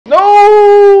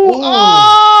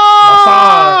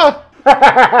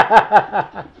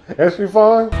Actually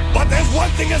fun. But there's one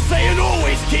thing a Saiyan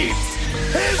always keeps.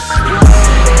 His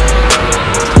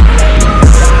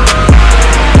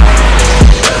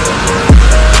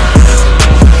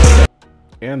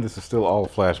And this is still all a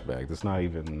flashback. It's not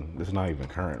even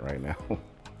current right now.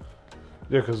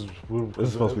 Yeah, because This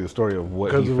is supposed to be the story of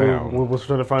what he found. We're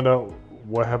trying to find out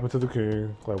what happened to the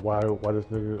king. Like why this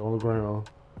nigga on the ground.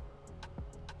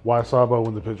 Why Sabo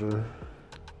in the picture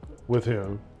with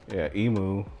him. Yeah,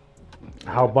 Imu.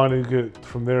 How Bonnie get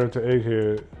from there to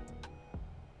Egghead.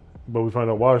 But we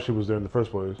find out why she was there in the first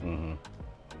place. Mm-hmm.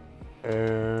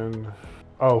 And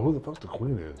who the fuck the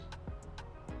queen is?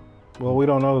 Well, we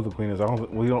don't know who the queen is.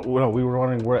 We were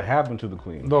wondering what happened to the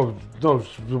queen. No,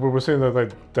 we're saying that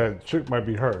like that chick might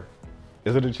be her.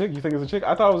 Is it a chick? You think it's a chick?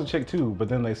 I thought it was a chick too, but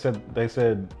then they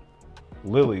said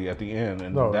Lily at the end,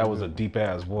 and that was a deep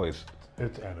ass voice.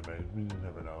 It's anime. We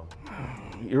never know.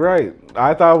 You're right.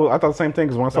 I thought the same thing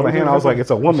because when I saw the hand, I was like, it's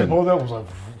a woman. That was like,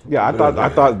 yeah, I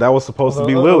thought that was supposed to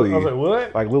be Lily. I was like,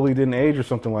 what? Like Lily didn't age or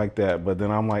something like that. But then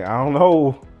I'm like, I don't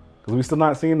know, because we still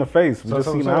not seeing the face. We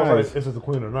just seen eyes. Like, is it the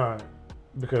queen or not?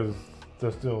 Because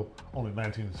there's still only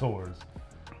 19 swords.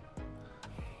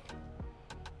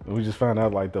 We just found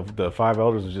out like the 5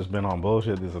 elders have just been on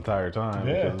bullshit this entire time.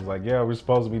 Yeah. Because it's like, yeah, we're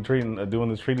supposed to be doing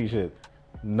this treaty shit.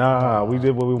 Nah, we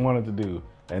did what we wanted to do,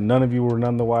 and none of you were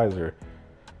none the wiser.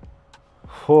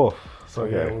 Whew. So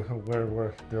okay. yeah,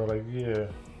 they're like, yeah,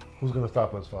 who's gonna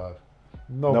stop us, 5?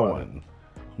 No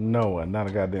one, not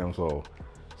a goddamn soul.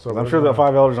 So I'm sure the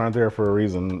 5 elders aren't there for a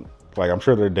reason. Like, I'm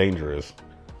sure they're dangerous.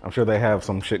 I'm sure they have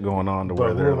some shit going on to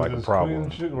where they're like a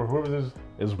problem. Shit, or whoever this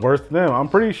is worse than them. I'm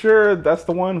pretty sure that's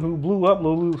the one who blew up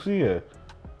Lucia.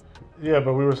 Yeah,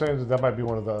 but we were saying that might be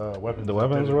one of the weapons. The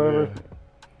weapons or whatever? Yeah.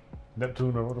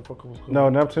 Neptune or what the fuck it was called? No,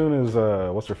 Neptune is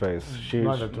what's her face?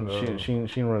 Not Neptune,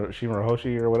 Shinra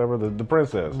Hoshi or whatever, the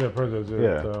princess. Yeah, princess.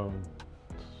 Yeah.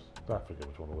 I forget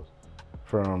which one it was.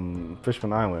 From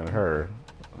Fishman Island, her.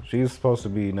 She's supposed to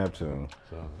be Neptune.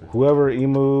 So, whoever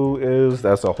Imu is,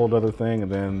 that's a whole other thing.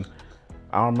 And then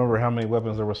I don't remember how many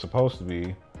weapons there were supposed to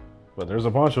be, but there's a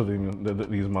bunch of these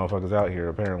motherfuckers out here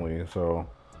apparently. So,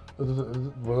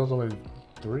 well, there's only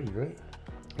 3, right?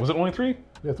 Was it only 3?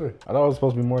 Yeah, 3. I thought it was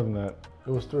supposed to be more than that.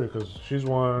 It was 3 because she's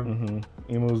one.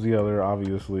 Mm-hmm. Imu's the other,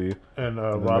 obviously. And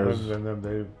Robin, and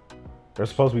then they're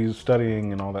supposed to be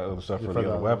studying and all that other stuff for the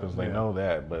other weapons. They know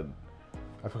that, but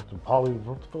I forgot the what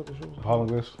the fuck the shit was?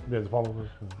 Polyglifs? Yeah, the polyglifs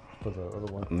for the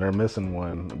other one. And they're missing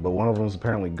one, but one of them is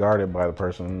apparently guarded by the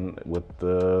person with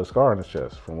the scar on his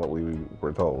chest, from what we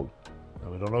were told. And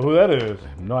we don't know who that is. I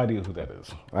have no idea who that is.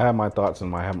 I have my thoughts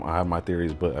and I have my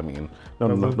theories, but I mean, no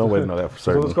way to know that for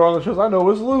certain. So the scar on the chest, I know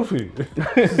it's Luffy.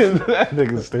 That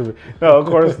nigga's stupid. No, of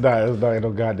course not. It's not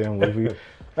no goddamn Luffy.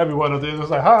 That'd be one of things. It's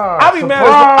like, ha! I'd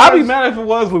be mad if it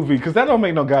was Luffy, because that don't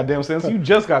make no goddamn sense. You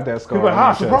just got that scar. Like,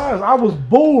 ha! Surprise! I was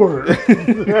bored.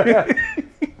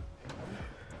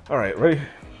 All right, ready?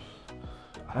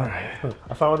 All right.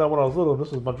 I found out when I was little.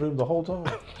 This was my dream the whole time.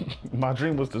 My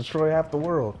dream was to destroy half the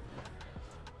world.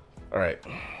 All right.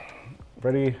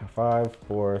 Ready? 5,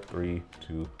 4, 3,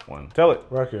 2, 1. Tell it.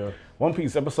 Right here. One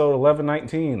Piece episode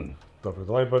 1119. Don't forget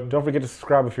the like button. Don't forget to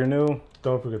subscribe if you're new.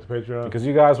 Don't forget the Patreon. Because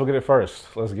you guys will get it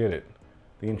first. Let's get it.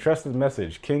 The entrusted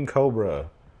message, King Cobra.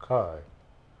 Kai.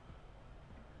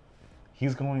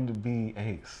 He's going to be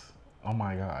Ace. Oh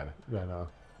my God. Yeah, no.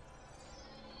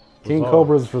 King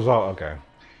Cobra's result. Okay.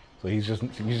 So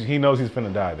he knows he's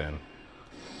finna die then.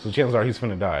 So chances are he's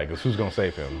finna die, because who's gonna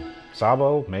save him?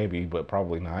 Sabo? Maybe, but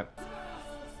probably not.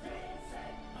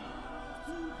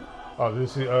 Oh, did you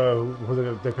see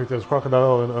they picked this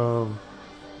crocodile and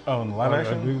in live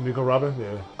action? Nico Robin?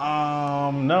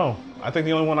 Yeah. No. I think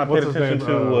the only one I paid attention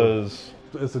to was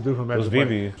it's the dude from Magic. Was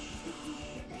Vivi.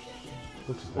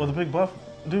 What's his name? Well, the big buff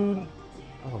dude?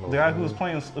 I don't know. The guy who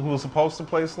was supposed to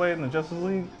play Slade in the Justice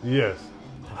League? Yes.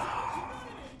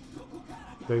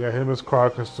 They got him as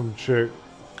Croc and some chick.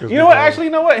 You know what? Actually,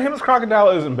 you know what? Him as Crocodile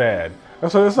isn't bad.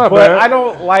 It's not but bad. I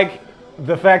don't like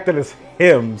the fact that it's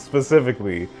him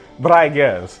specifically. But I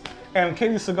guess. And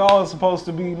Katie Seagal is supposed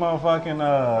to be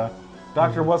motherfucking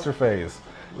Dr. What's-Her-Face.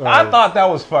 I thought that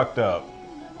was fucked up.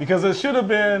 Because it should have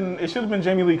been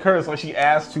Jamie Lee Curtis like she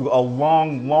asked to a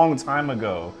long time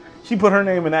ago. She put her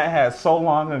name in that hat so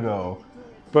long ago.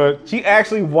 But she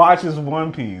actually watches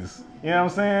One Piece. You know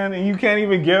what I'm saying? And you can't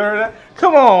even give her that?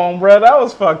 Come on, bro. That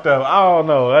was fucked up. I don't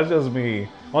know. That's just me.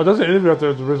 Oh, there's an interview out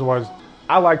there. The reason why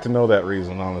I like to know that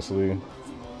reason, honestly.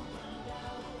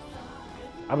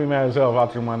 I'd be mad as hell if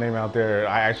I threw my name out there.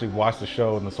 I actually watched the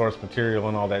show and the source material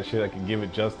and all that shit. I could give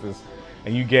it justice.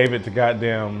 and you gave it to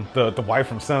goddamn the wife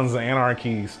from Sons of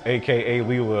Anarchy, aka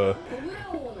Leela.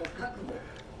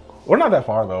 We're not that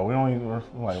far though. We're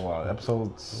like what,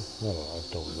 episode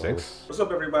 6? What's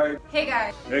up, everybody? Hey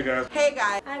guys. Hey guys. Hey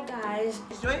guys. Hi guys.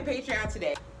 Join Patreon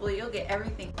today. Well, you'll get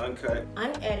everything Uncut.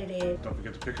 Unedited. Don't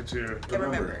forget to pick a tier.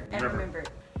 and remember.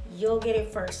 You'll get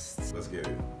it first. Let's get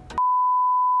it.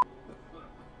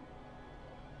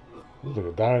 This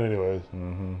nigga dying anyways.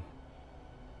 Mm-hmm.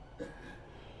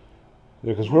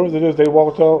 Yeah, because whoever it is, they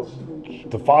walked out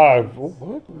to 5.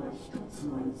 What?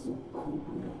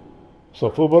 So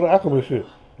full blood alchemy shit.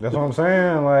 That's what I'm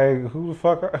saying. Like, who the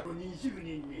fuck are...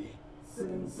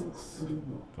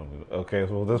 Okay,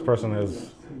 so this person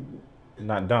is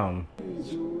not dumb.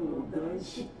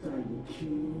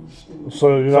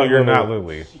 So you're not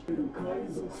Lily.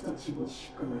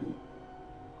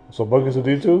 So Buggy's a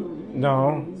D2?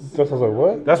 No. That's I was like,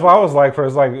 what? That's why I was like,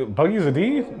 first, like, Buggy's a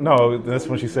D? No, that's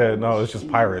when she said, no, it's just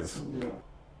pirates.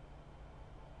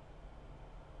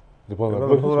 They put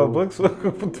on Books? They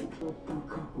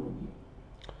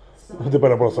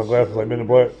better put on sunglasses like Men in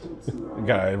Black.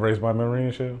 Gotta erase my memory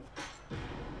and shit.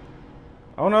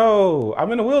 Oh no,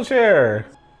 I'm in a wheelchair.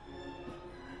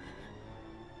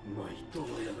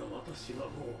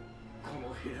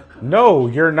 No,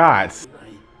 you're not.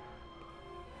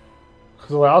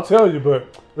 So like, I'll tell you,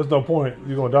 but there's no point.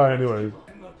 You're gonna die anyways.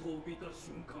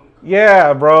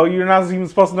 Yeah, bro, you're not even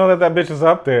supposed to know that that bitch is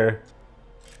up there.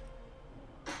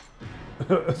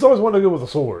 It's always one nigga with a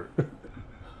sword.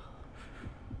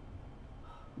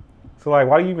 So like,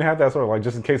 why do you even have that sword? Like,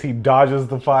 just in case he dodges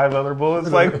the 5 other bullets?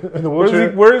 Like, in the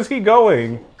wheelchair? where is he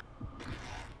going?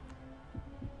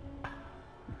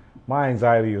 My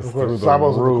anxiety is through the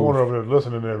Sabo's in the roof. corner over there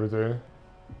listening to everything.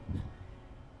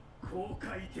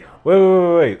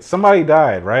 Wait. Somebody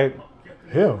died, right?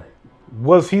 Him.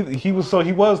 Was he was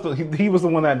the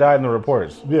one that died in the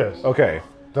reports? Yes. Okay.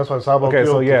 That's why Sabo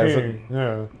killed the king.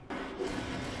 Yeah.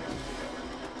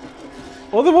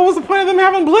 Well, then what was the point of them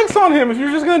having Blix on him if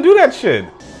you're just gonna do that shit?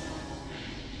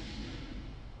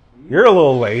 You're a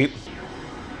little late.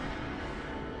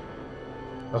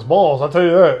 That's balls, I'll tell you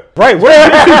that. Right, where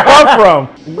did he come from?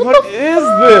 What is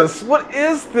this? What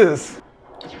is this?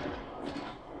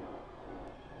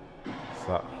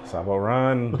 Sabo,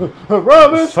 run.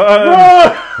 Run, bitch! Son,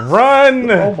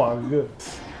 run! Oh my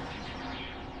goodness.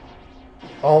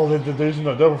 Oh, they're using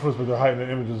the double fist, but they're hiding the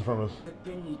images from us.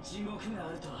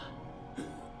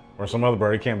 Or some other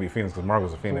bird. It can't be Phoenix because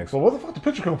Marco's a Phoenix. So where the fuck did the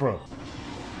picture come from?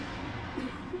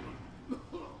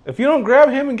 If you don't grab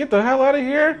him and get the hell out of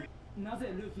here. Well,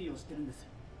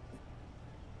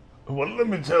 let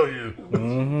me tell you.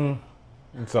 Mm-hmm.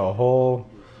 It's a whole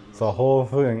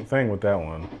thing with that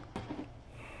one.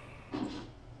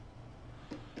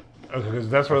 Okay, because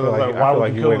that's where I like, why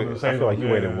would you kill him? I feel like you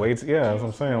waited way too... Yeah, that's what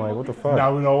I'm saying. Like, what the fuck?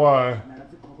 Now we know why.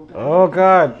 Oh,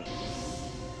 God.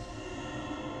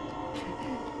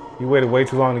 You waited way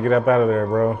too long to get up out of there,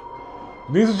 bro.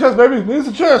 Needs a chest, baby. Needs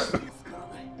a chest.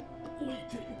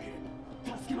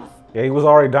 Yeah, he was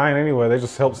already dying anyway. They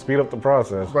just helped speed up the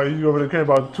process. Right, you over there carrying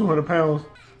about 200 pounds.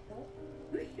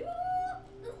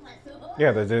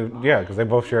 Yeah, they did. Yeah, because they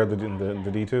both shared the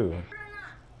D2.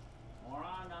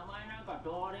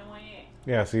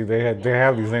 Yeah, see, they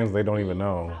have these names they don't even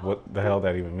know what the hell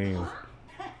that even means.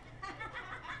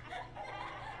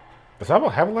 Does Sabo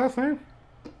have a last name?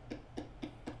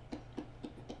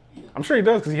 I'm sure he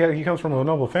does because he comes from a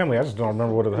noble family. I just don't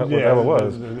remember what the hell it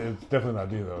was. It's definitely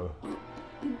not D though.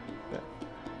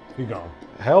 He gone.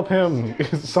 Help him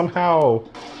somehow.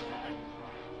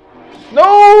 No!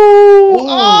 Ooh,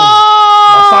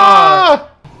 Ah!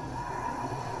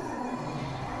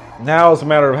 Now it's a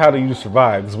matter of how do you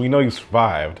survive, because we know you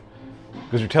survived.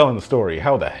 Because you're telling the story.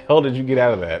 How the hell did you get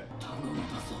out of that?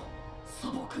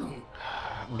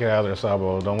 Get out of there,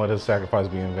 Sabo. Don't let his sacrifice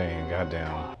be in vain.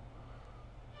 Goddamn.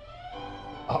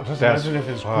 Oh, just That's imagine if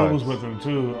his fucked. crew was with him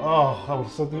too. Oh, I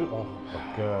was so good. Oh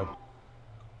my god.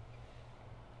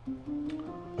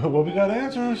 Well, we got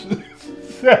answers.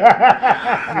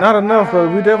 Not enough, but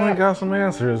we definitely got some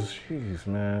answers. Jeez,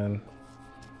 man.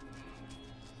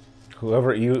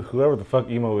 Whoever the fuck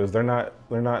emo is, they're not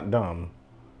dumb.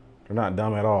 They're not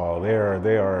dumb at all. They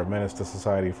are a menace to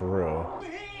society for real.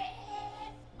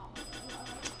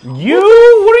 What are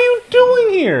you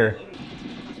doing here?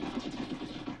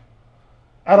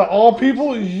 Out of all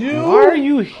people, you. Why are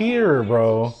you here,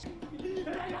 bro?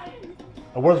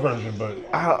 A worse version, but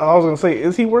I was gonna say,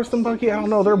 is he worse than Bucky? I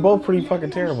don't know. They're both pretty fucking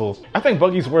terrible. I think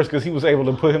Bucky's worse because he was able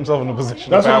to put himself in a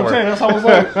position of power. That's what I'm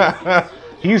saying. That's how I was like.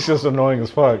 He's just annoying as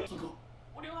fuck.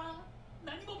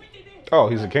 Oh,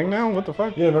 he's a king now? What the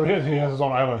fuck? Yeah, remember he has his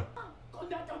own island.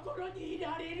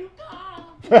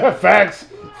 Facts.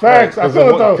 Facts. I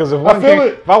feel it though. Because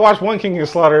if I watch one king get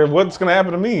slaughtered, what's gonna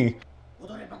happen to me?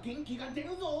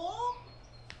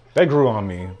 They grew on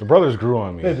me. The brothers grew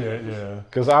on me. They did, yeah.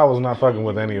 Because I was not fucking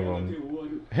with any of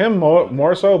them. Him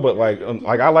more so, but like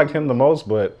I liked him the most,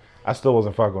 but I still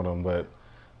wasn't fucking with him. But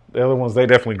the other ones, they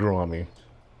definitely grew on me.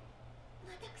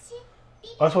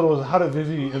 That's what it was. How did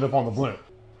Vivi end up on the blimp?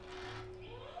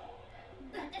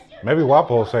 Maybe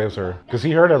Wapo saves her because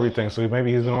he heard everything, so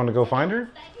maybe he's going to go find her.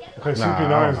 Okay, Nah,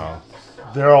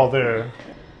 CP9's, they're all there.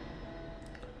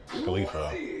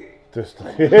 Khalifa. Just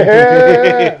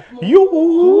You.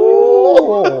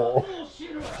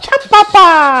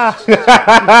 Papa.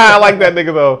 I like that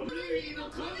nigga though.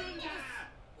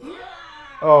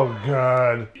 Oh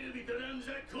god.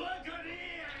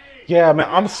 Yeah, man,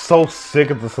 I'm so sick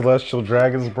of the Celestial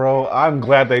Dragons, bro. I'm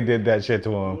glad they did that shit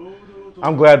to him.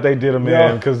 I'm glad they did him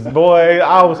in, because boy,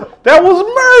 that was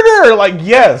murder. Like,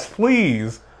 yes,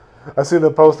 please. I seen the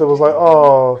post that was like,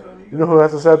 oh, you know who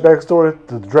has a sad backstory?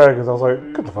 The dragons. I was like,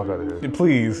 get the fuck out of here.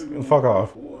 Please, fuck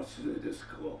off.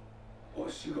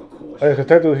 Because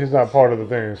technically he's not part of the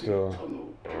thing still.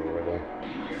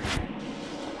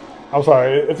 I'm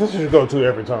sorry, if this is your go-to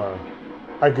every time,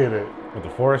 I get it. With the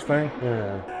forest thing?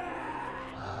 Yeah.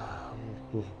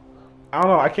 I don't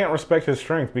know, I can't respect his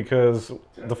strength because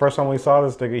the first time we saw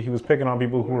this nigga, he was picking on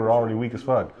people who were already weak as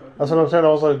fuck. That's what I'm saying. I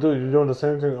was like, dude, you're doing the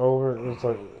same thing over. It's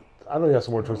like, I know you have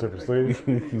some more tricks up your sleeve.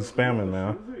 He's spamming,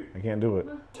 man. I can't do it.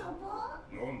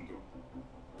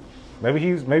 Maybe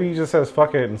he just says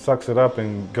fuck it and sucks it up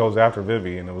and goes after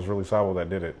Vivi, and it was really Sabo that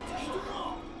did it.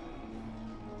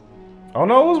 Oh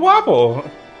no, it was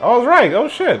Wapo. I was right. Oh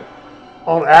shit.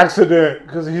 On accident,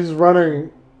 because he's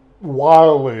running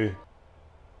wildly.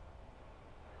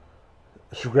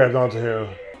 She grabbed onto him.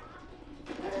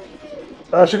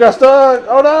 She got stuck.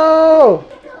 Oh no!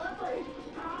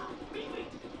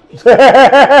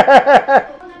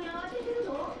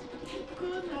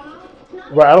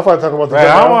 Right, I don't want to talk about this. Right,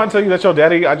 I don't want to tell you that your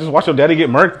daddy. I just watched your daddy get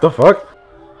murked. The fuck?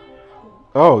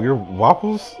 Oh, you're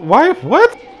Wapple's wife?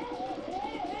 What?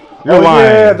 You're lying.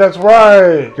 Yeah, that's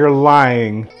right. You're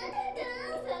lying.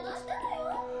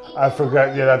 I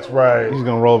forgot. Yeah, that's right. He's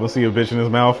gonna roll up and see a bitch in his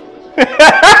mouth.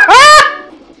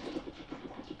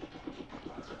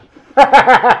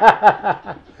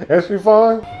 Is she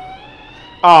fun?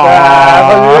 Aww.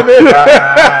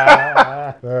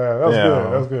 That was good.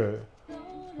 That was good.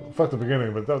 Fuck the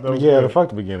beginning, but that was good. The fuck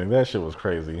the beginning. That shit was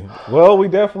crazy. Well, we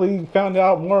definitely found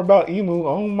out more about Imu.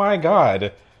 Oh my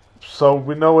god. So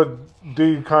we know what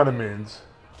D kind of means.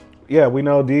 Yeah, we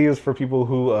know D is for people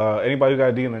who anybody who got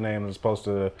a D in their name is supposed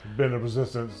to been a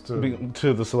resistance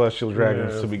to the Celestial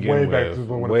Dragons to begin way with. Back to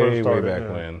when it first started, way back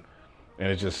when, and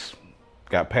it just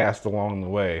got passed along the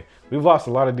way. We've lost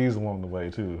a lot of D's along the way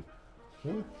too.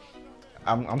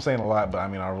 I'm saying a lot, but I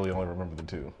mean I really only remember the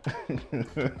two.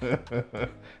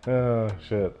 Oh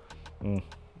shit.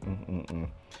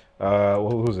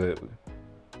 Who's it?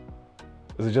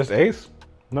 Is it just Ace?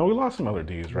 No, we lost some other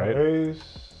D's, right? Ace.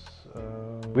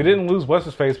 We didn't lose what's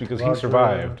his face because Roger, he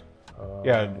survived.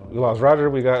 Yeah, we lost Roger.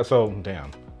 We got so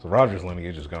Roger's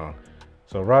lineage is gone.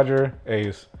 So Roger,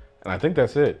 Ace, and I think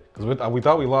that's it. Because we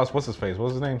thought we lost what's his face. What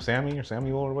was his name? Sammy or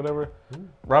Samuel or whatever.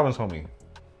 Robin's homie.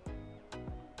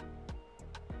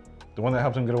 The one that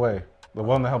helped him get away. The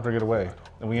one that helped her get away.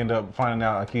 And we end up finding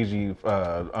out Akiji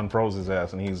unfroze his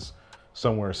ass and he's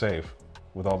somewhere safe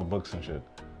with all the books and shit.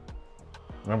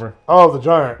 Remember? Oh, the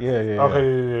giant. Yeah.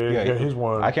 Okay, yeah, he's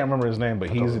one. I can't remember his name,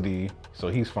 but he's a D, so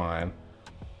he's fine.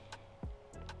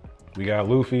 We got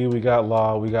Luffy, we got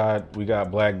Law, we got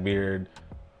Blackbeard.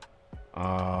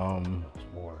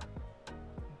 More.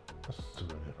 That's too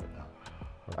good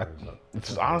right now.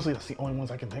 It's honestly that's the only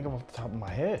ones I can think of off the top of my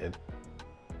head.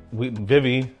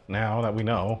 Vivi, now that we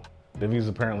know, Vivi's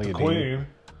apparently a Queen.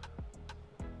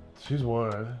 D. She's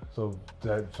one, so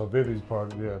Vivi's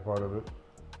part of it.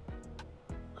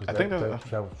 I think that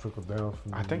trickled down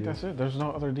from I think that's it. There's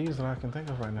no other D's that I can think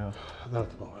of right now. Not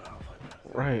at the moment. I don't like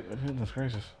that. Right. Goodness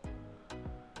gracious.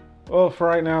 Well, for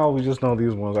right now, we just know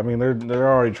these ones. I mean, they're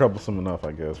already troublesome enough,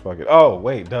 I guess. Fuck it. Oh,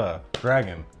 wait, duh.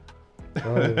 Dragon.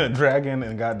 Oh, yeah. Dragon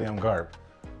and goddamn Garp.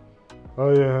 Oh,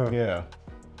 yeah. Yeah.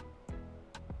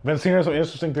 Been seeing some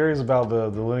interesting theories about the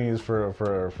lineage for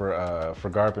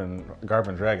Garp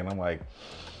and Dragon. I'm like,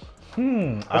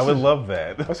 I would love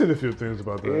that. I've seen a few things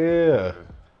about that. Yeah.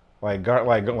 Like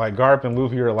Garp and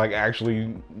Luffy are like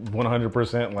actually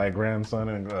 100% like grandson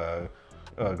and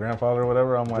grandfather or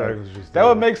whatever. I'm like, that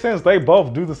would make sense. They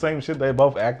both do the same shit. They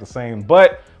both act the same.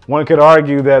 But one could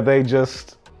argue that they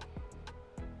just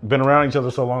been around each other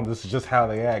so long. This is just how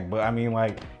they act. But I mean,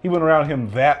 like he been around him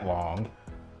that long.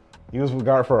 He was with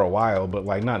Garp for a while, but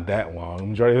like not that long. The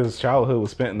majority of his childhood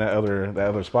was spent in that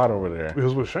other spot over there. He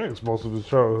was with Shanks most of his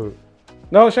childhood.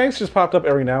 No, Shanks just popped up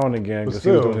every now and again because he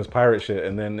was still. doing his pirate shit,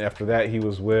 and then after that he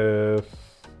was with.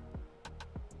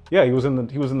 Yeah, he was in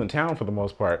the town for the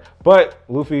most part. But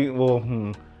Luffy,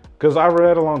 because I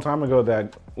read a long time ago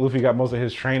that Luffy got most of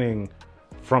his training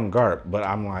from Garp, but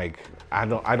I'm like, I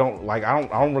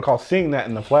don't recall seeing that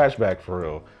in the flashback for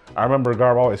real. I remember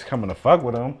Garp always coming to fuck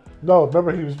with him. No,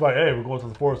 remember he was like, "Hey, we're going to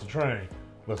the forest to train.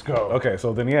 Let's go." Okay,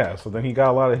 so then he got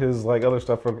a lot of his like other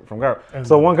stuff from Garp. And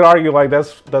so one could argue like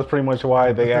that's pretty much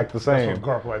why they act the same. That's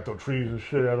when Garp like throw trees and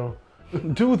shit at him.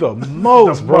 Do the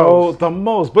most, bro. The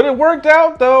most. But it worked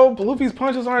out, though. Luffy's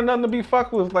punches aren't nothing to be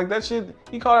fucked with. Like, that shit,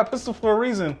 he called that pistol for a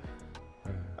reason.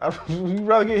 You'd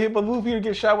rather get hit by Luffy or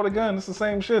get shot with a gun. It's the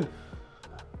same shit.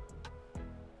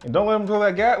 And don't let him throw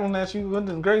that Gatling at you.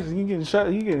 Goodness gracious, you getting shot,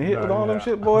 you getting hit with all them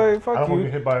shit, boy. Fuck you. I don't want to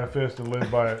get hit by a fist and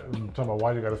live by it. I'm talking about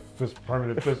why you got a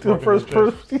permanent fist. The first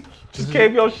person just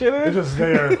cave your shit in? It's just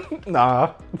there.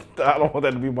 Nah, I don't want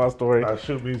that to be my story. Nah,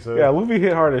 shoot me, so. Yeah, Luffy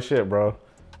hit hard as shit, bro.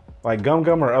 Like Gum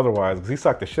Gum or otherwise, because he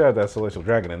sucked the shit out of that Celestial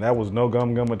Dragon, and that was no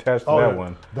Gum Gum attached to that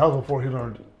one. That was before he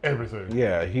learned everything.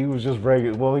 Yeah, he was just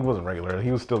regular. Well, he wasn't regular. He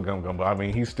was still Gum Gum, but I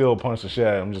mean, he still punched the shit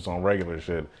out of him just on regular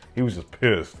shit. He was just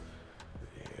pissed.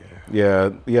 Yeah,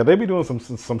 they be doing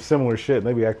some similar shit, and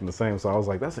they be acting the same. So I was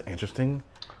like, it's an interesting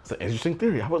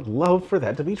theory. I would love for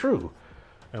that to be true.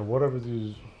 And whatever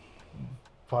these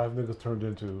 5 niggas turned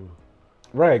into.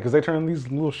 Right, because they turned these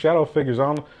little shadow figures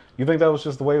on. You think that was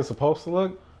just the way it's supposed to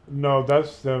look? No,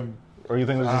 that's them. Or you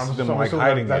think it's just them like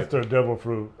hiding that's it? That's their devil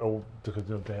fruit. Oh, because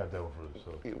they have devil fruit.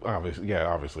 So.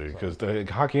 Obviously, because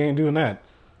Haki ain't doing that.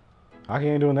 Haki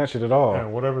ain't doing that shit at all.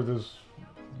 And whatever this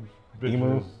bitch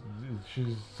Imu is,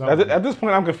 she's at this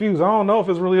point, I'm confused. I don't know if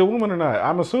it's really a woman or not.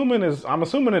 I'm assuming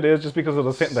it is just because of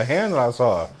the hand that I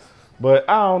saw. But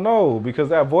I don't know, because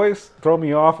that voice throw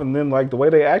me off, and then like the way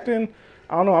they acting,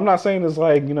 I don't know. I'm not saying it's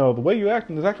like, the way you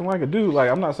acting is acting like a dude. Like,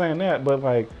 I'm not saying that, but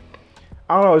like,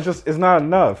 I don't know. It's not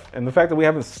enough. And the fact that we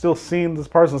haven't still seen this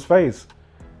person's face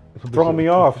throwing me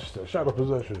off. Shadow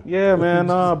possession. Yeah, man,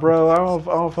 nah, bro. I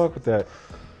don't fuck with that.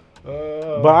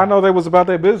 But I know they was about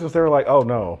their business. They were like, oh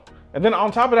no. And then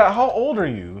on top of that, how old are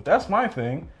you? That's my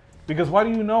thing. Because why do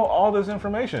you know all this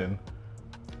information?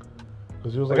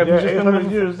 Because he was like, have you just been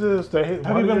living years this?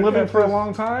 Have you been living for a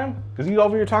long time? Because you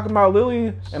over here talking about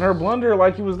Lily and her blunder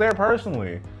like you was there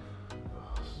personally.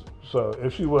 So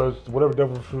if she was, whatever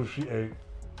devil fruit she ate,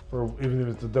 or even if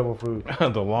it's the devil fruit.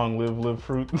 The long live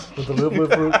fruit. The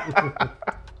live fruit.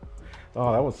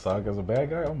 Oh, that would suck as a bad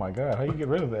guy. Oh my God, how you get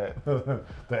rid of that?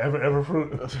 The ever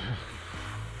fruit.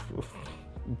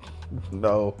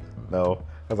 No,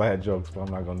 because I had jokes, but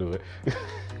I'm not gonna do it.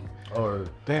 Or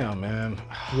damn, man.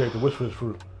 She ate the wish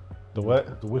fruit. The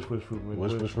what? The wish fruit.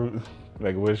 Wish fruit.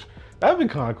 Make a wish. That'd be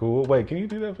kind of cool. Wait, can you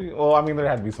do that for you? Well, I mean, there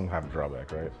had to be some type of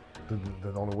drawback, right?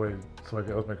 The only way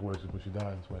somebody else make a wish is when she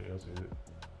dies. Somebody else did it.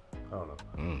 I don't know.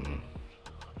 Mm-hmm.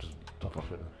 Just talking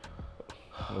shit.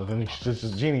 Well, then he's just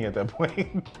a genie at that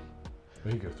point.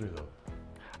 But he gets 3 though.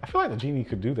 I feel like the genie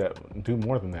could do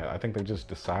more than that. I think they just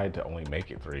decide to only make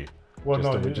it 3. Well,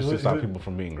 just to stop people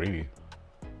from being greedy.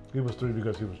 He was 3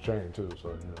 because he was chained too.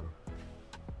 So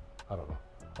I don't know.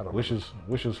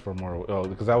 Wishes for more. Oh,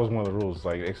 because that was one of the rules.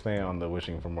 Like, extend on the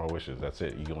wishing for more wishes. That's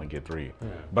it. You only get 3. Yeah.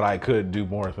 But I could do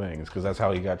more things because that's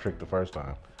how he got tricked the first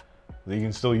time. You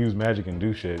can still use magic and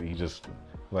do shit. He just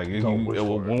like everybody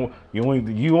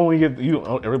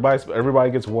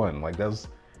gets 1. Like, that's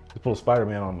you pull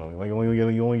Spider-Man on them. Like, you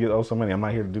only get so many. I'm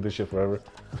not here to do this shit forever.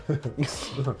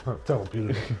 Tell him,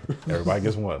 Peter. Everybody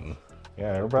gets 1.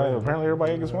 Yeah, apparently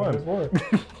everybody gets 1.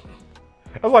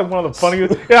 That was like one of the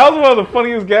funniest. Yeah, that was one of the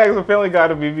funniest gags of Family Guy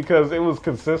to me because it was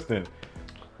consistent.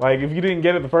 Like, if you didn't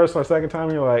get it the first or second time,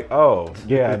 you're like, oh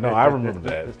yeah, no, I remember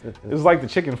that. It was like the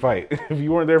chicken fight. If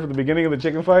you weren't there for the beginning of the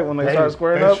chicken fight when they started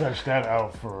squaring up, they stretched that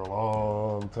out for a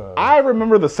long time. I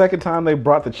remember the second time they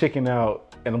brought the chicken out.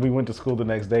 And we went to school the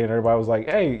next day, and everybody was like,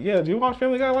 "Hey, yeah, did you watch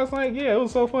Family Guy last night? Yeah, it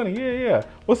was so funny. Yeah.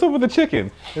 What's up with the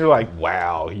chicken?" And you're like,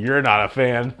 "Wow, you're not a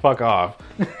fan. Fuck off."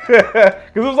 Because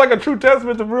it was like a true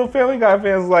testament to real Family Guy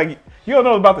fans. Like, you don't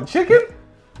know about the chicken?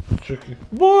 Chicken.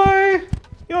 Boy,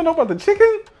 you don't know about the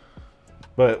chicken?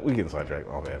 But we get sidetracked.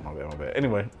 My bad.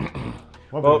 Anyway,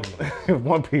 well,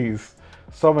 One Piece.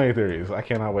 So many theories. I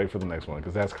cannot wait for the next one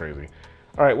because that's crazy.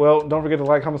 All right, well, don't forget to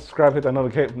like, comment, subscribe, hit that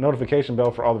notification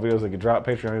bell for all the videos that get dropped.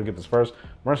 Patreon, you'll get this first.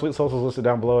 Merch Elite Socials listed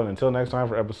down below. And until next time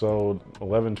for episode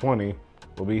 1120,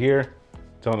 we'll be here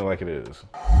telling it like it is.